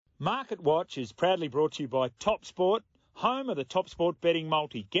Market Watch is proudly brought to you by Top Sport, home of the Top Sport betting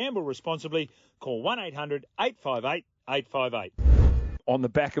multi. Gamble responsibly. Call 1-800-858-858. On the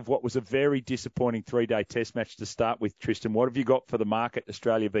back of what was a very disappointing three-day test match to start with, Tristan, what have you got for the market,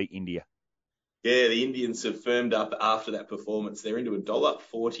 Australia v India? Yeah, the Indians have firmed up after that performance. They're into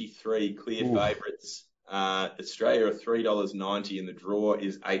 $1.43 clear favourites. Australia are $3.90 and the draw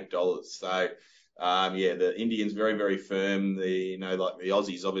is $8. So, the Indians very, very firm. Like the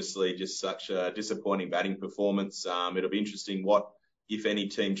Aussies, obviously just such a disappointing batting performance. It'll be interesting what, if any,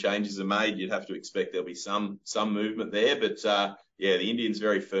 team changes are made. You'd have to expect there'll be some movement there. But, the Indians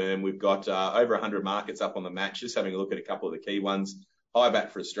very firm. We've got over 100 markets up on the match. Just having a look at a couple of the key ones. High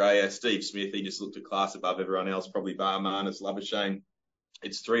back for Australia. Steve Smith, he just looked a class above everyone else, probably bar Marnus Labuschagne.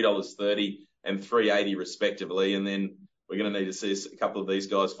 It's $3.30 and $3.80 respectively. And then we're going to need to see a couple of these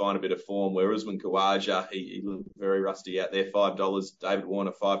guys find a bit of form. Where Usman Khawaja, he looked very rusty out there, $5. David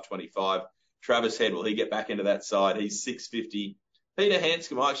Warner, $5.25. Travis Head, will he get back into that side? He's $6.50. Peter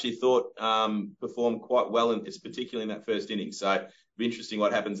Handscomb, I actually thought performed quite well, particularly in that first inning. So it'll be interesting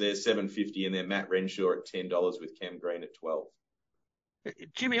what happens there, $7.50. And then Matt Renshaw at $10 with Cam Green at $12.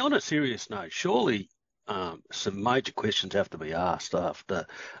 Jimmy, on a serious note, surely some major questions have to be asked after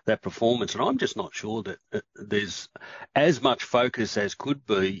that performance, and I'm just not sure that there's as much focus as could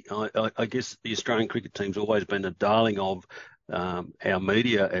be. I guess the Australian cricket team's always been a darling of our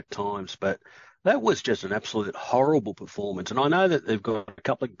media at times, but that was just an absolute horrible performance. And I know that they've got a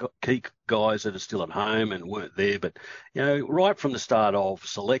couple of key guys that are still at home and weren't there, but, right from the start of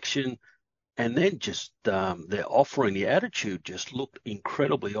selection, and then just their offering, the attitude just looked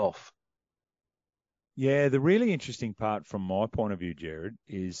incredibly off. Yeah, the really interesting part from my point of view, Jared,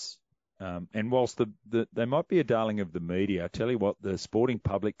 is, and whilst they might be a darling of the media, I tell you what, the sporting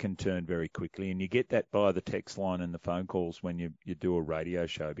public can turn very quickly, and you get that by the text line and the phone calls when you do a radio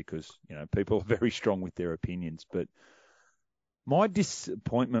show because, people are very strong with their opinions. But my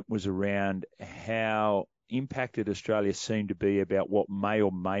disappointment was around how impacted Australia seemed to be about what may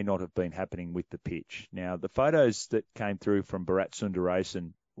or may not have been happening with the pitch. Now, the photos that came through from Bharat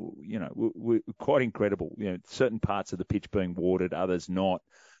Sundaresan, were quite incredible. Certain parts of the pitch being watered, others not.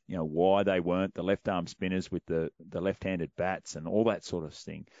 Why they weren't, the left-arm spinners with the left-handed bats and all that sort of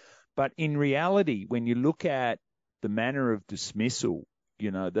thing. But in reality, when you look at the manner of dismissal,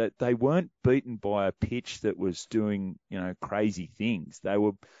 that they weren't beaten by a pitch that was doing, crazy things. They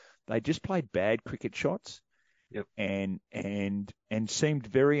just played bad cricket shots. Yep. And seemed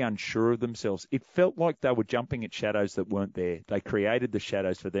very unsure of themselves. It felt like they were jumping at shadows that weren't there. They created the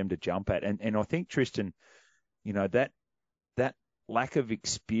shadows for them to jump at. And I think, Tristan, that lack of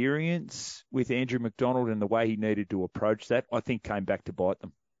experience with Andrew McDonald and the way he needed to approach that, I think came back to bite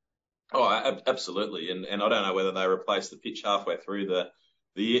them. Oh, absolutely. And I don't know whether they replaced the pitch halfway through the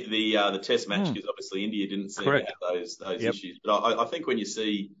test match because obviously India didn't seem to have those issues. But I think when you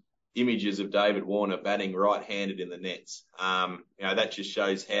see images of David Warner batting right-handed in the nets, that just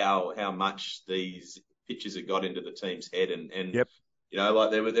shows how much these pitches have got into the team's head. And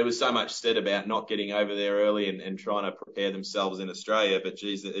there was so much said about not getting over there early and trying to prepare themselves in Australia. But,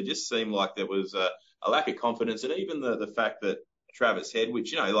 geez, it just seemed like there was a lack of confidence. And even the fact that Travis Head,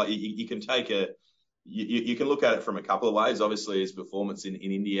 which, you can take you can look at it from a couple of ways. Obviously, his performance in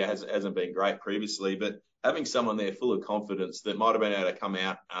India hasn't been great previously, but having someone there full of confidence that might have been able to come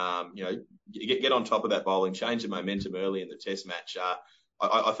out, get on top of that bowling, change the momentum early in the test match.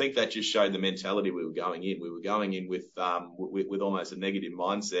 I think that just showed the mentality we were going in. We were going in with almost a negative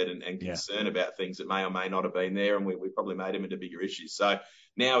mindset and concern about things that may or may not have been there, and we probably made them into bigger issues. So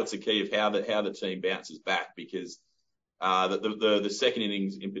now it's a key of how the team bounces back because the second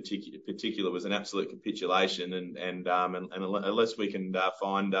innings in particular was an absolute capitulation, and unless we can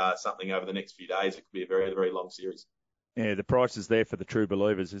find something over the next few days, it could be a very, very long series. Yeah, the price is there for the true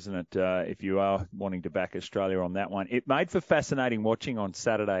believers, isn't it? If you are wanting to back Australia on that one. It made for fascinating watching on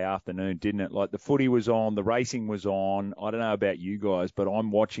Saturday afternoon, didn't it? Like the footy was on, the racing was on. I don't know about you guys, but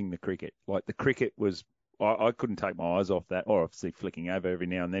I'm watching the cricket. Like the cricket was, I couldn't take my eyes off that, or obviously flicking over every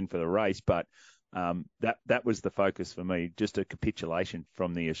now and then for the race, but that was the focus for me, just a capitulation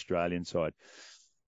from the Australian side.